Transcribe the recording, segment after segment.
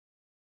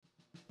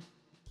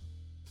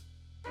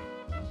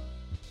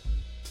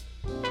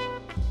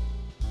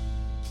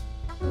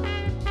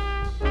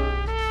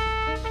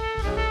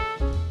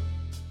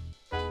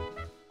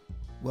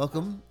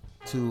Welcome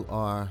to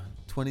our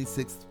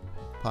 26th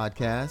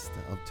podcast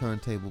of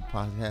Turntable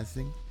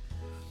Podcasting.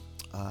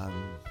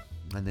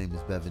 My name is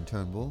Bevan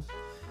Turnbull.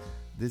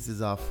 This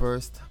is our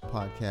first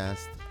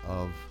podcast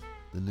of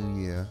the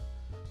new year,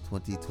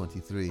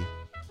 2023.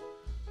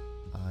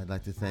 I'd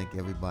like to thank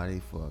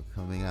everybody for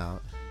coming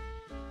out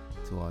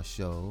to our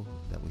show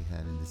that we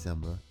had in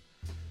December.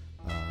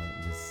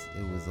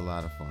 It was a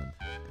lot of fun,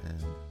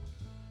 and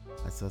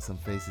I saw some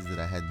faces that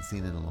I hadn't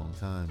seen in a long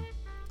time,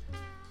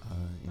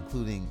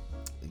 including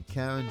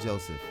Karen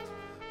Joseph,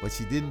 but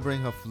she didn't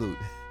bring her flute.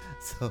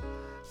 So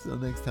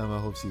next time I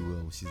hope she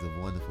will. She's a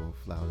wonderful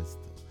flautist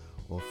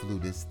or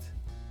flutist,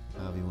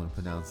 however you want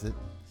to pronounce it.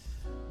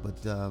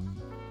 But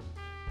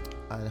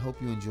I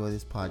hope you enjoy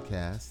this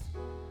podcast.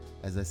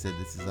 As I said,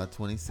 this is our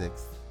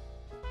 26th,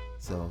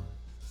 so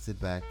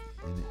sit back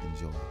and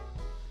enjoy.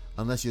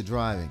 Unless you're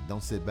driving,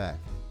 don't sit back.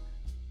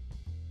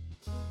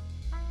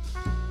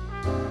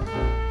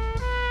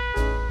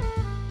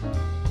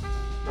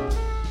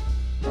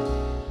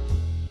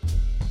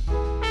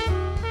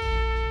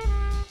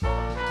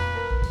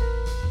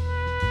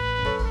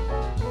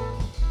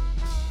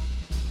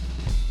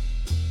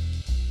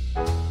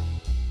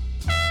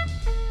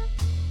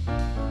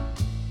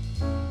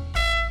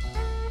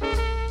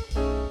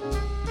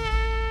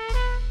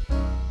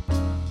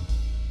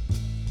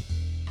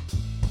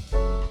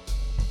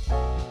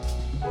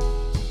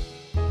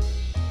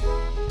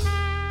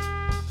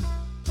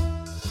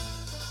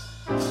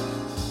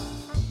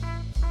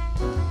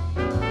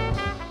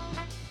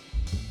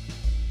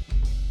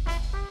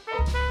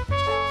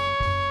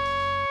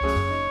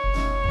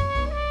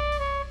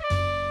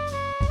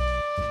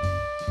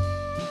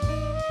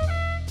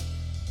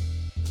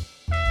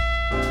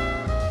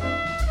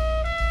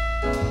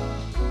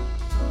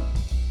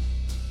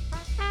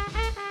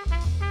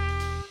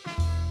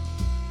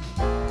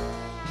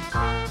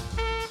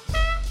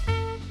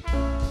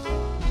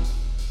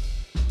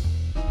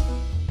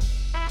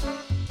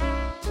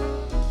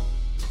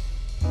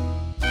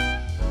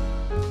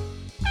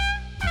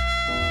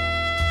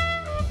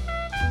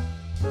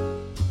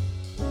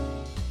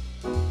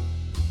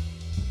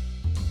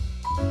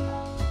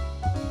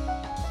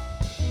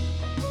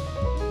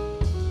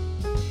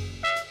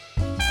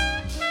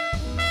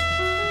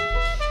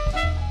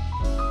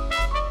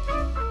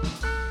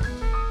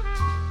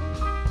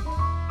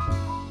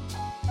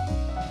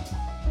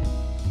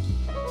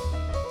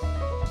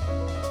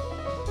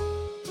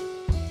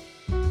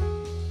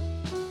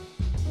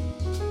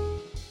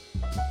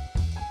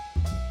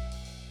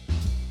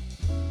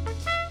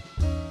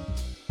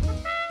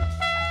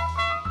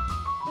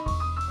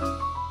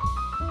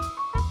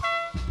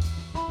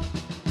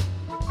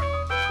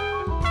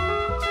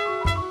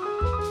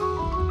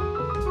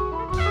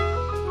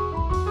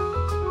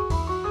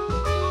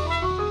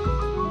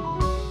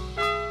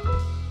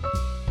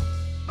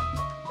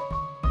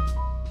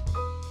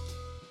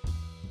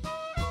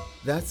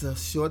 That's a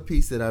short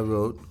piece that I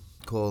wrote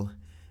called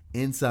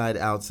Inside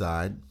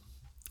Outside.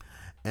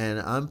 And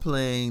I'm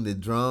playing the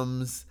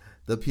drums,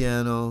 the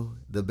piano,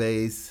 the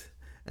bass,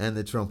 and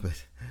the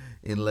trumpet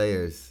in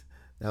layers.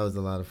 That was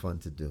a lot of fun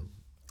to do.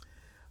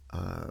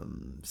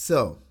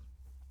 So,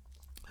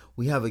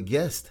 we have a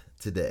guest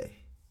today.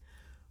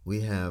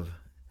 We have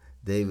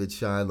David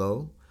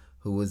Shiloh,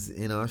 who was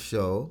in our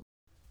show.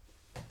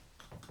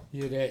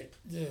 Yeah,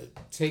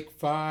 that Take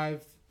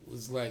 5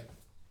 was like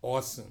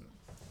awesome.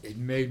 It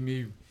made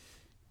me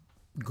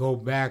go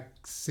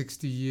back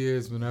 60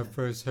 years when I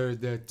first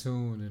heard that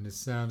tune, and it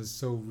sounded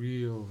so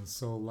real and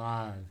so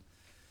live.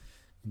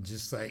 And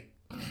just like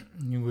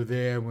you were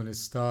there when it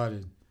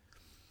started.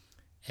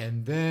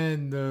 And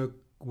then the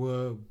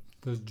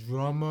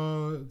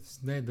drummer, his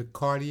name, the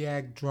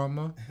cardiac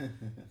drummer,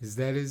 is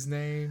that his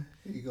name?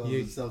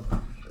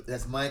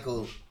 That's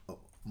Michael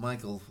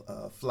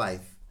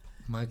Flythe.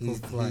 Michael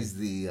Flythe. He's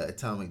the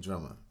atomic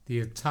drummer. The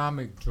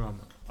atomic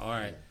drummer. All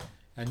right.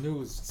 I knew it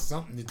was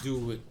something to do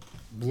with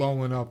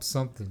blowing up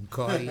something,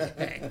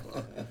 cardiac,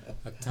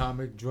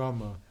 atomic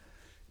drummer.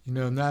 You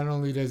know, not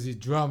only does he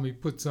drum, he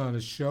puts on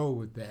a show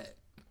with that.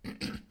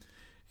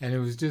 And it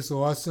was just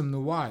awesome to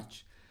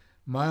watch.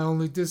 My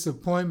only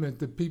disappointment,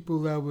 the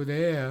people that were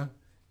there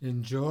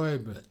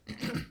enjoyed, but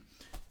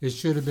it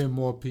should have been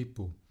more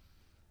people.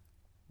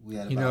 We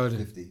had about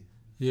 50.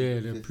 Yeah,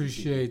 to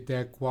appreciate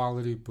that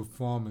quality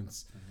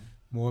performance.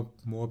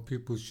 Mm-hmm. More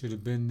people should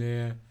have been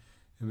there.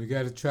 And we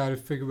got to try to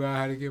figure out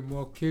how to get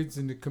more kids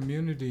in the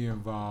community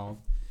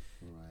involved,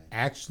 right.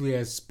 Actually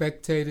as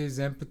spectators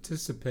and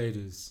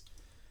participators,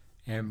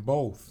 and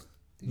both.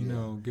 You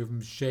know, give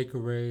them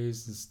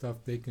shake-a-rays and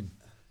stuff they can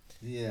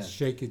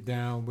shake it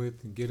down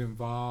with and get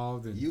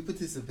involved. And you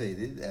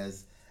participated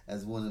as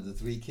one of the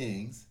three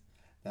kings.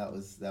 That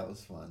was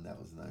fun. That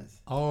was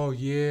nice. Oh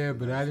yeah,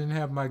 but I didn't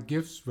have my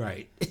gifts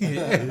right. But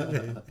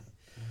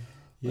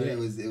it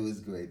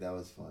was great. That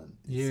was fun.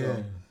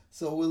 Yeah.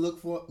 So we're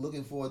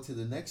looking forward to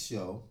the next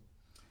show,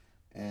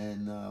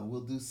 and we'll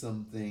do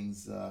some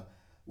things.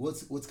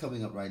 What's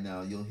coming up right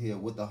now? You'll hear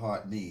What the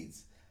Heart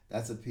Needs.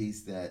 That's a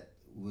piece that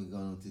we're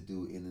going to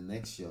do in the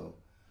next show.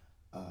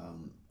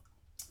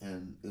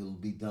 and it'll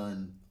be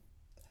done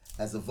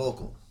as a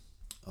vocal.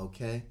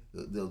 Okay,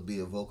 there'll be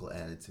a vocal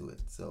added to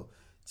it. So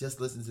just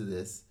listen to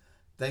this.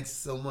 Thanks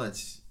so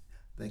much.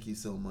 Thank you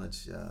so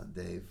much,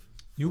 Dave.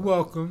 You're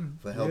welcome.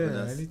 For helping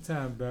yeah, us.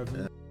 Anytime,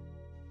 Bevan.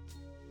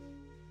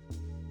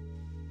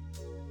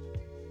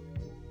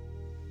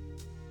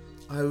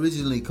 I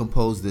originally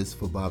composed this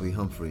for Bobby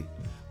Humphrey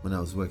when I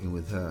was working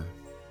with her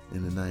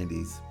in the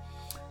 90s.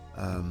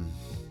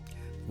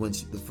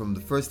 From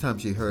the first time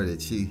she heard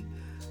it, she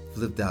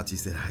flipped out. She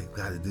said, I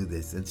got to do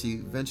this. And she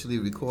eventually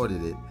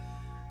recorded it.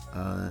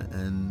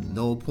 And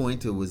Noel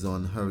Pointer was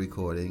on her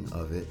recording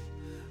of it.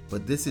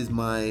 But this is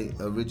my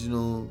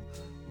original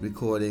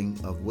recording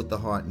of What the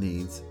Heart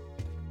Needs.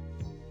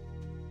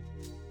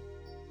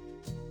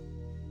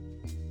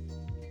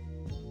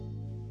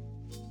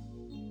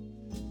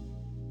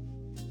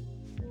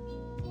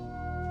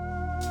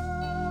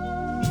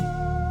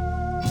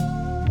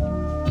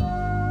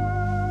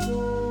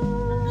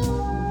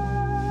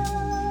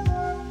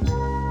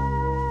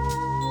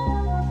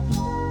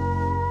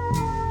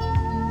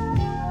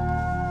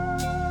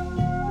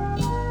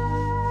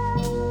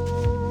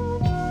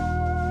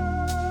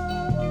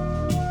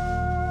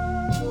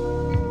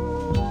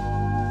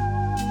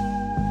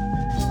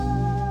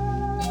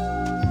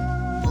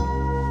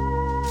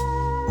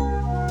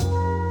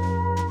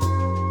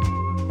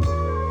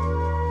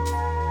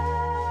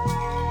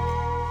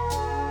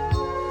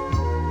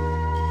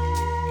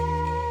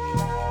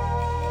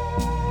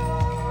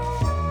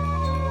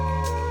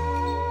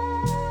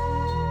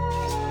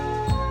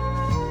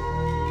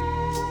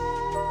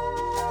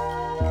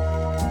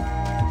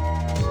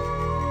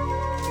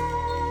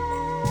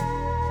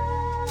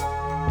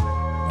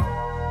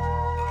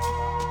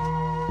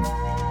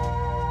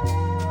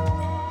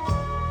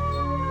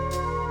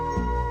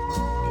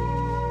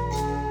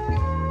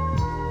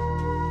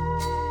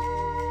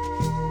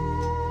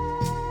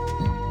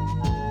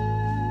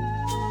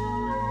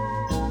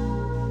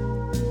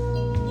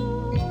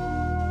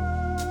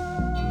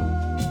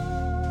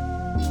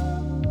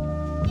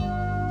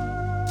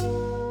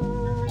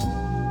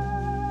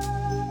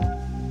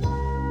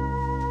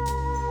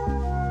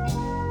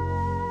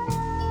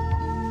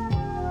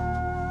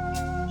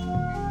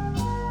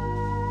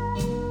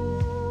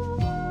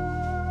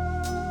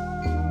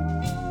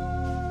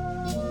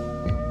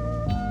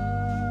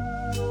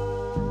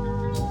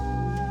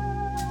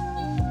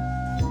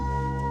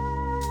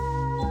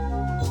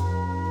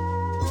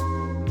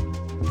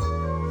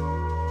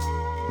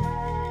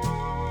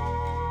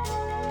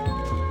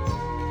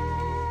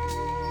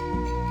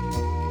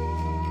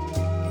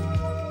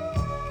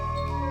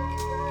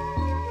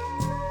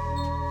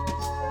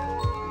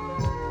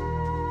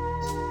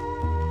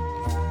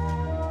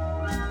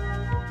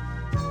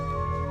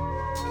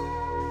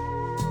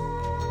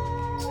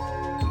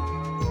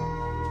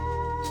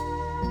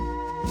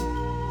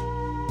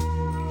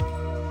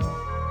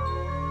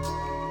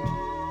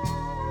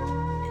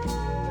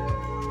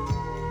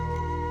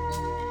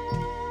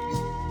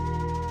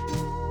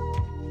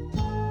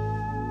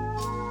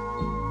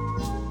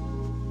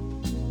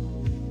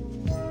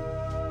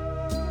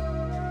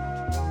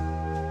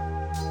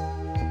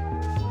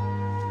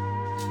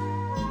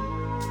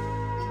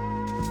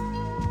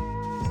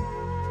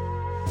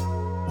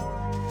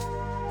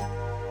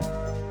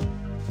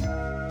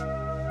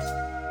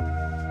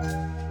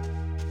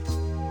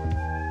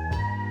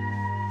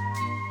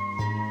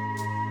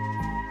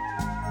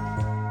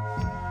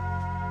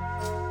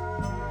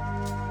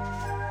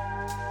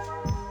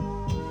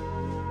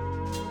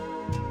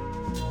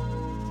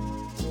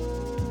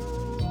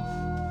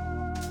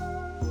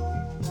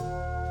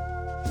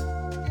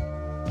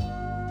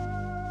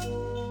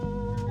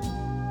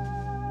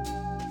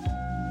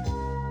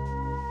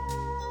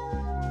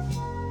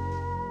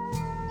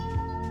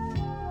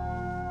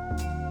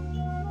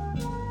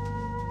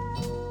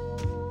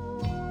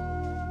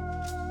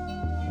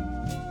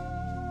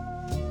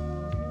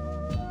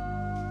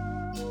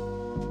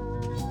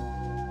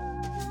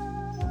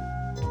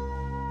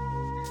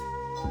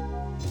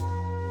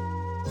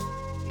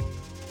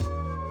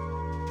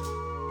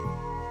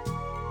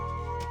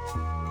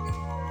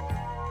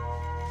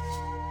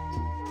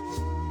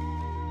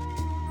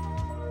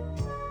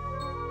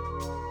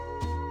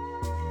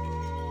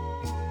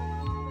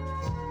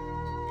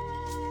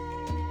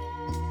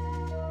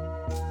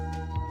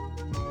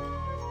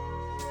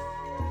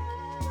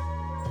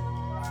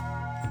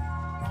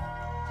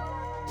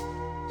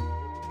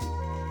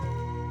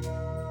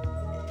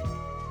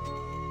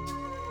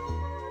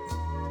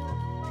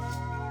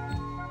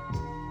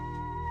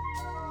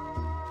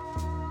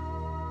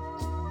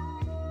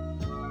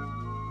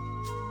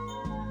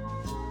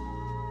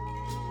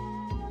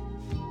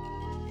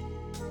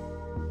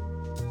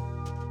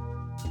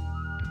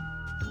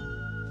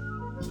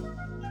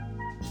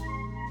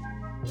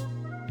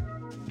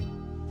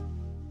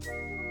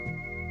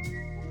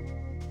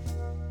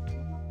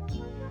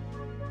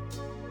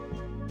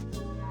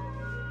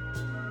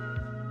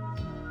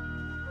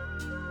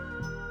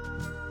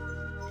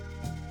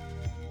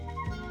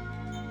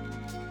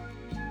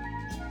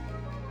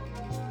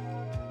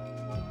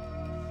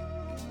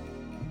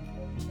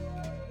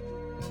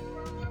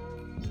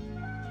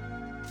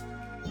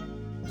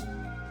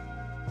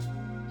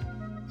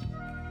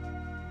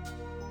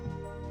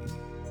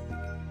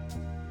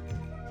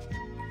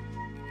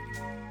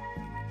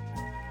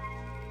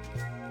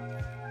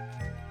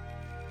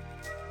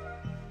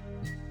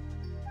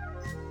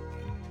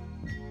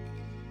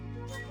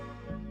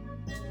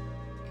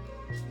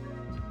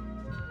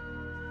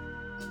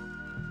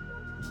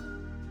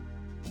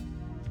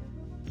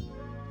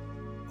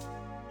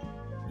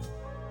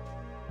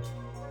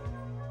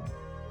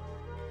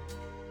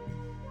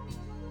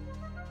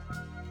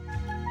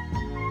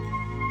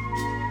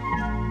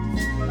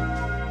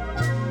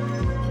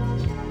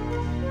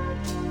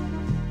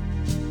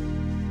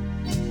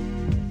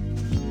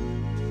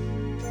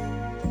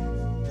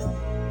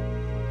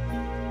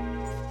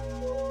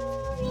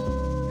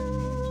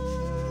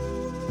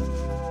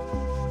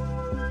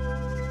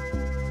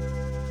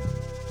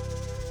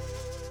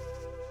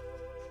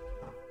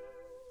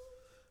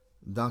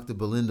 Dr.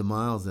 Belinda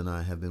Miles and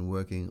I have been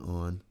working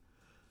on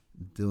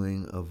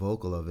doing a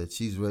vocal of it.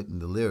 She's written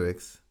the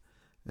lyrics,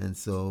 and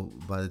so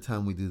by the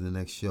time we do the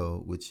next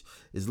show, which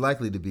is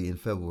likely to be in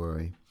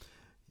February,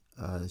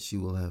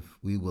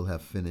 we will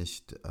have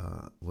finished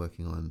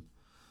working on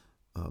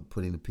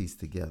putting the piece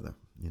together,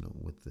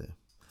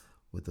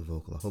 with the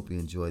vocal. I hope you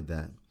enjoyed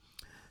that.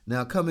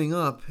 Now, coming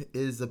up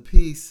is a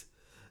piece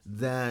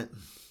that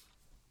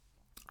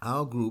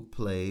our group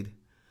played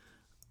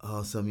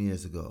some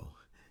years ago.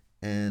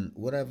 And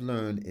what I've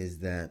learned is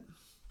that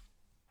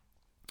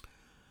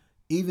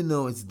even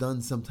though it's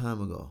done some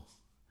time ago,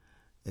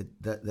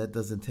 that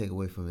doesn't take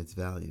away from its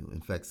value.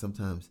 In fact,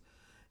 sometimes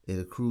it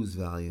accrues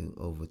value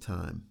over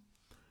time.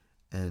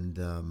 And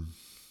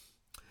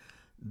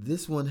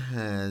this one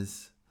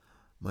has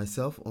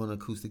myself on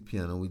acoustic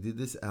piano. We did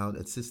this out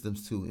at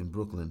Systems 2 in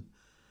Brooklyn.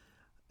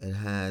 It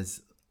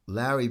has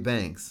Larry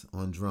Banks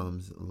on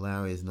drums.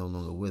 Larry is no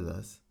longer with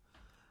us.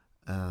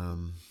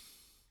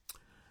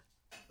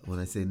 When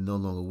I say no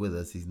longer with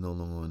us, he's no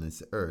longer on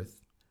this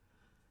earth,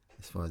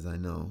 as far as I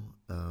know.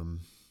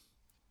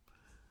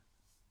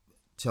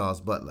 Charles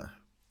Butler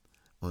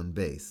on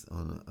bass,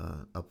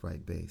 on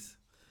upright bass.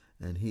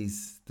 And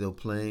he's still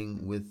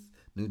playing with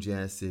New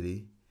Jazz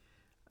City.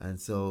 And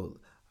so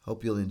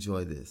hope you'll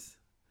enjoy this.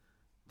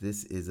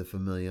 This is a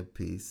familiar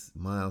piece,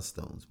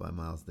 Milestones by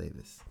Miles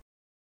Davis.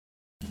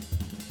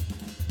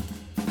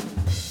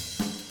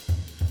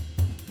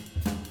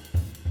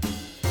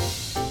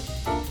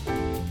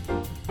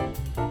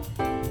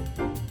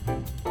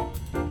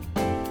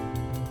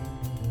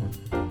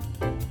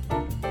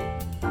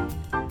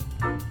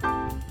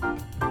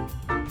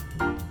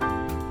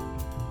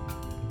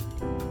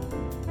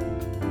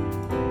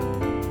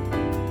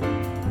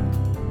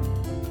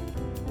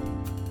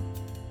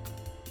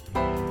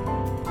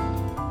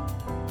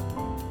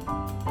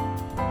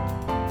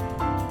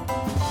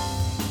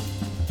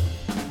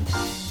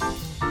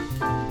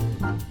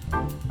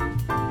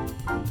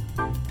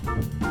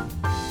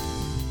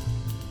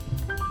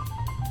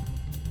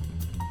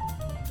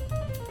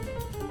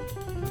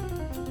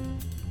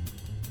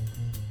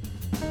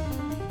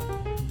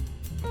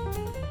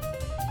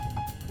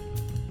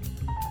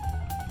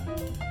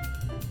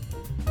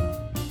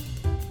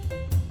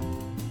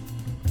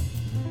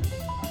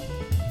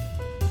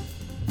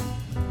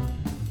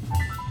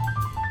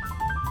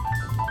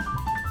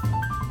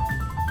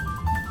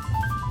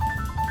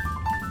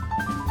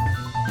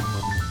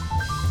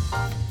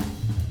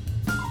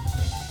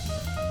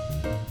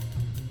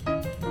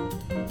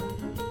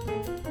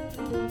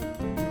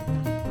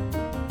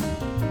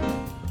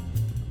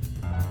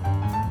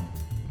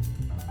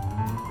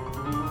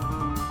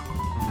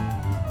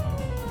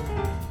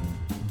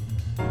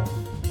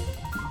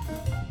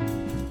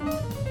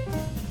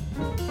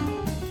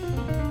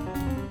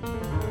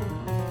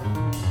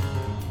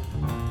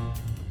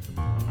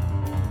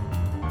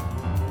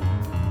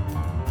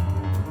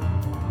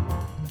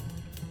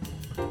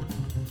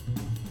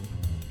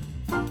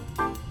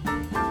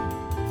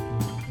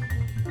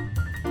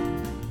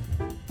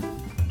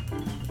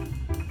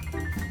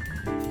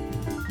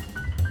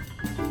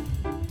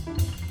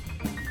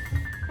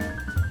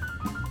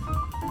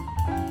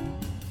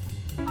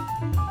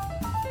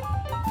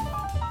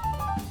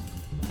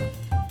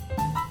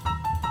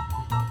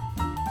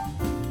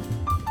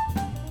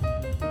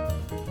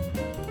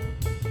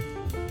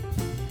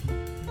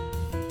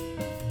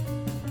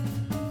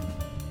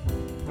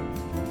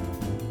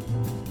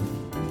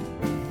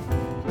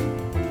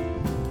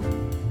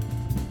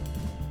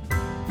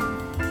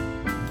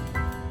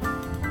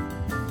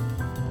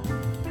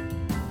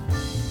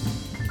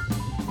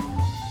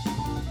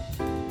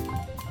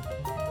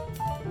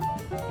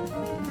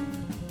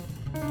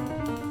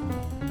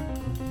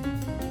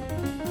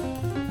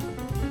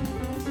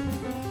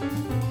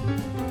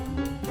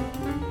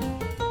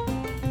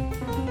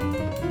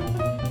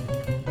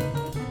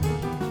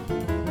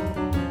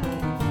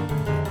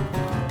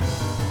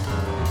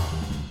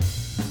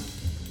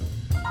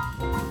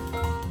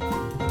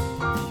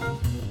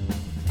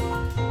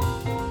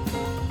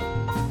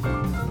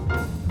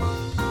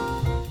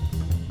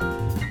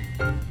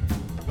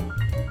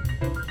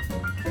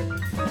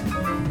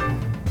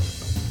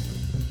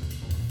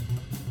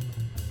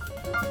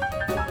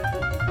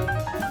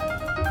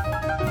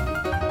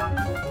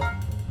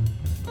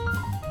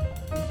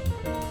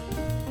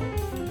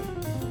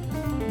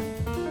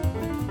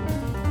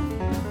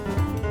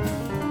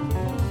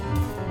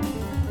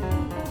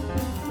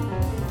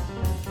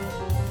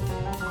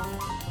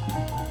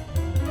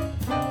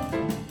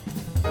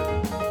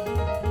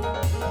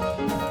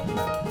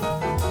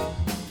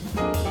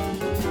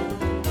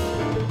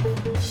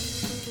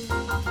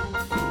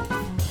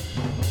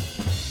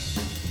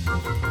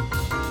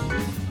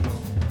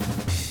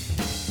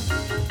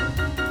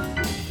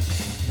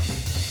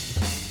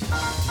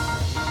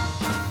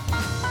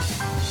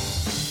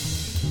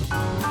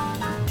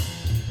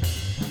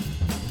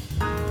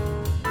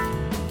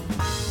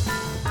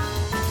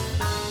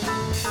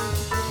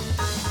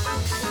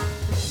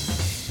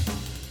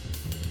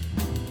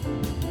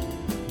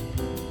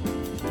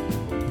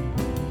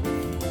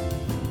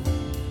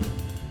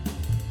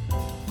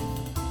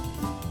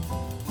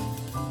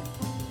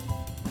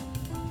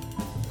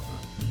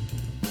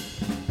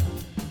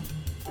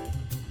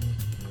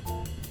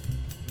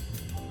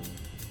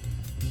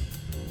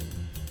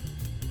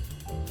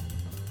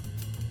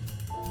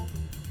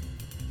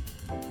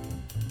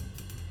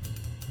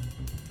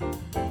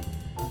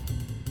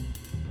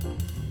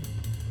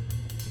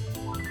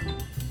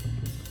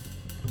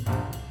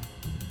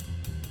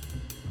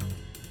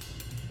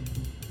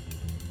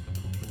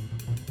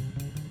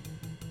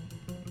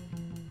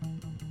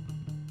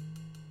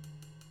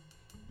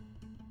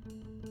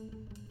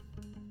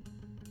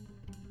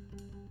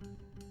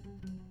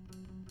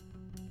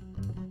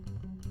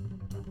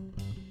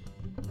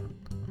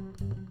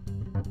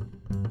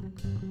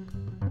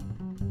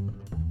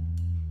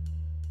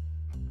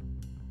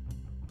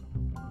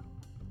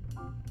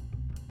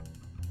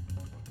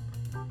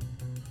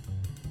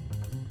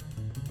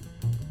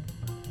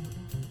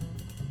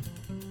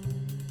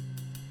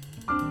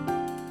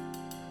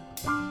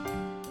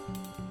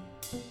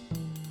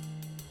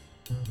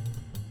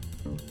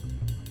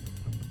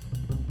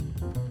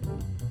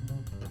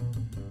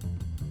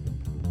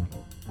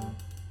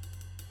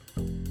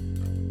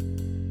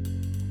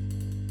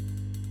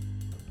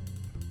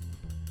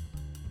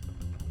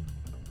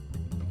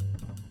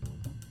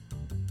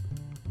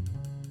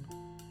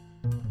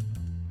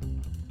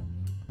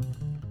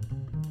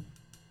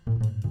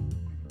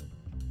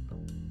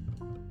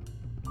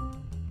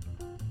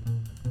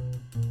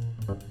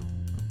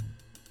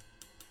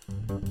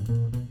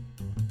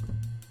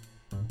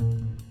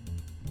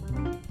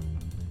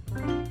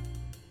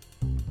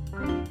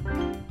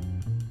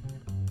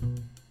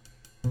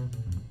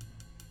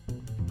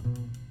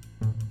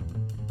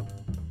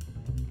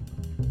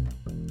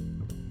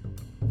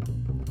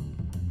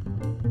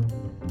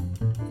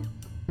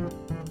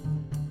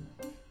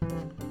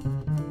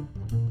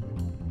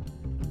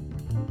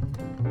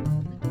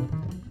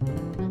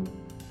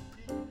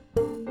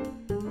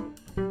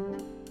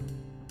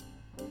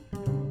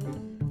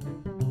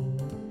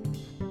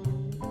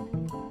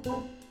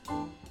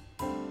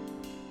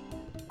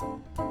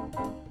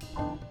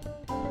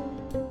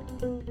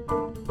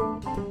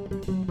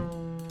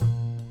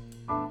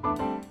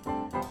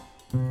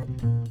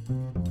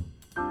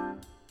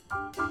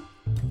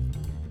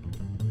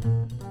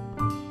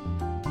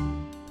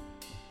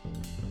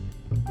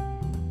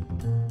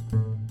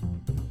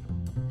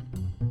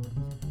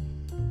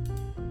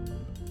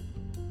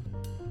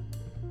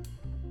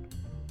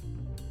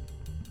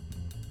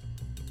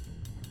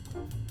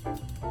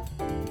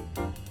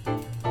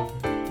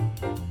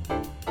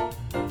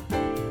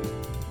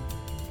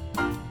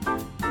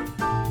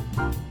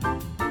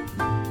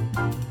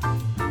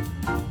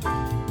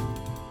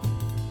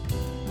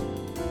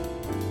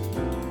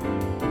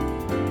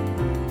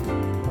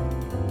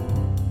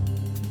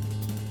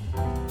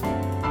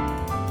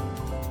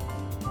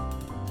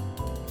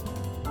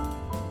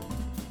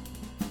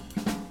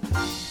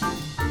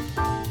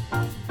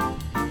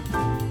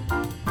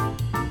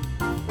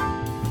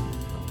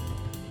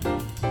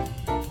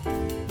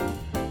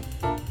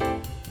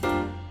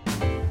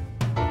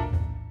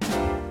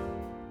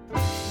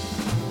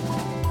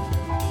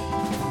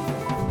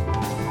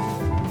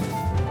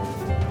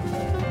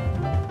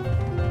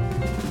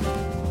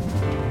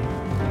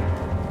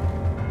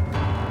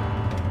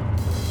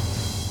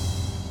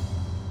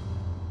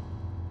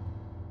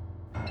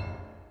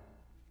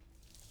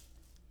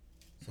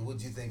 So what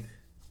do you think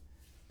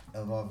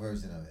of our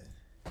version of it?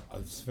 Oh,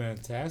 it's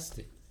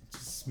fantastic.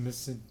 Just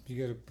missing.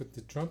 You got to put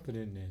the trumpet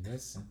in there.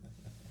 That's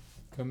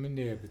come in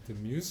there, but the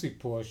music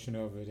portion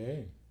of it,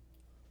 hey,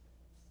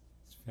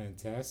 it's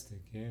fantastic.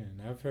 Yeah,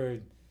 and I've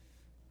heard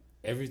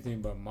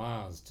everything by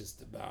Miles.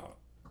 Just about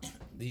at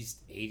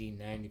least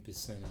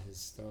 80-90% of his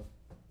stuff.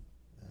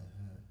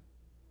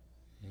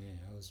 Yeah,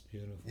 that was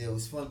beautiful. Yeah, it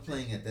was fun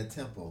playing at that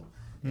tempo.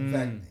 In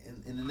fact,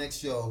 in the next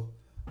show,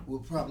 we'll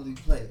probably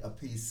play a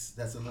piece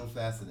that's a little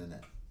faster than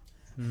that.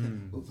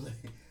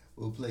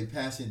 We'll play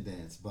Passion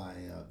Dance by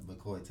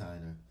McCoy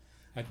Tyner.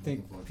 I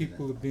think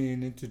people are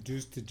being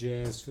introduced to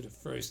jazz for the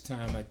first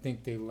time. I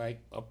think they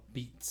like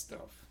upbeat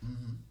stuff,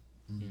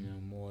 you know,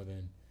 more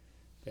than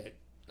that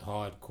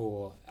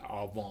hardcore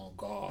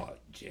avant-garde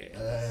jazz.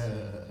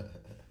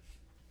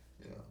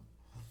 Yeah.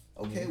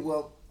 Okay,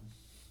 well,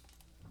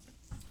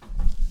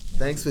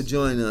 thanks for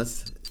joining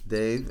us,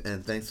 Dave,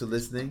 and thanks for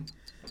listening.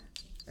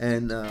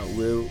 And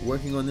we're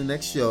working on the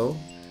next show,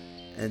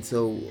 and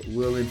so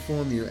we'll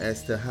inform you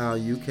as to how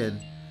you can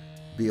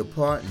be a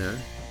partner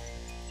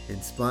in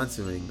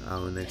sponsoring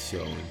our next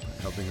show and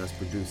helping us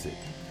produce it.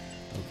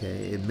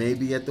 Okay, it may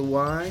be at the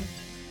Y,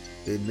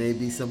 it may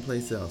be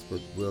someplace else, but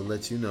we'll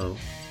let you know.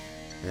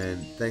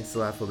 And thanks a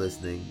lot for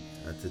listening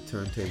to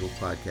Turntable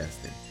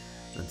Podcasting.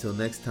 Until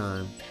next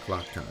time,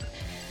 clock time.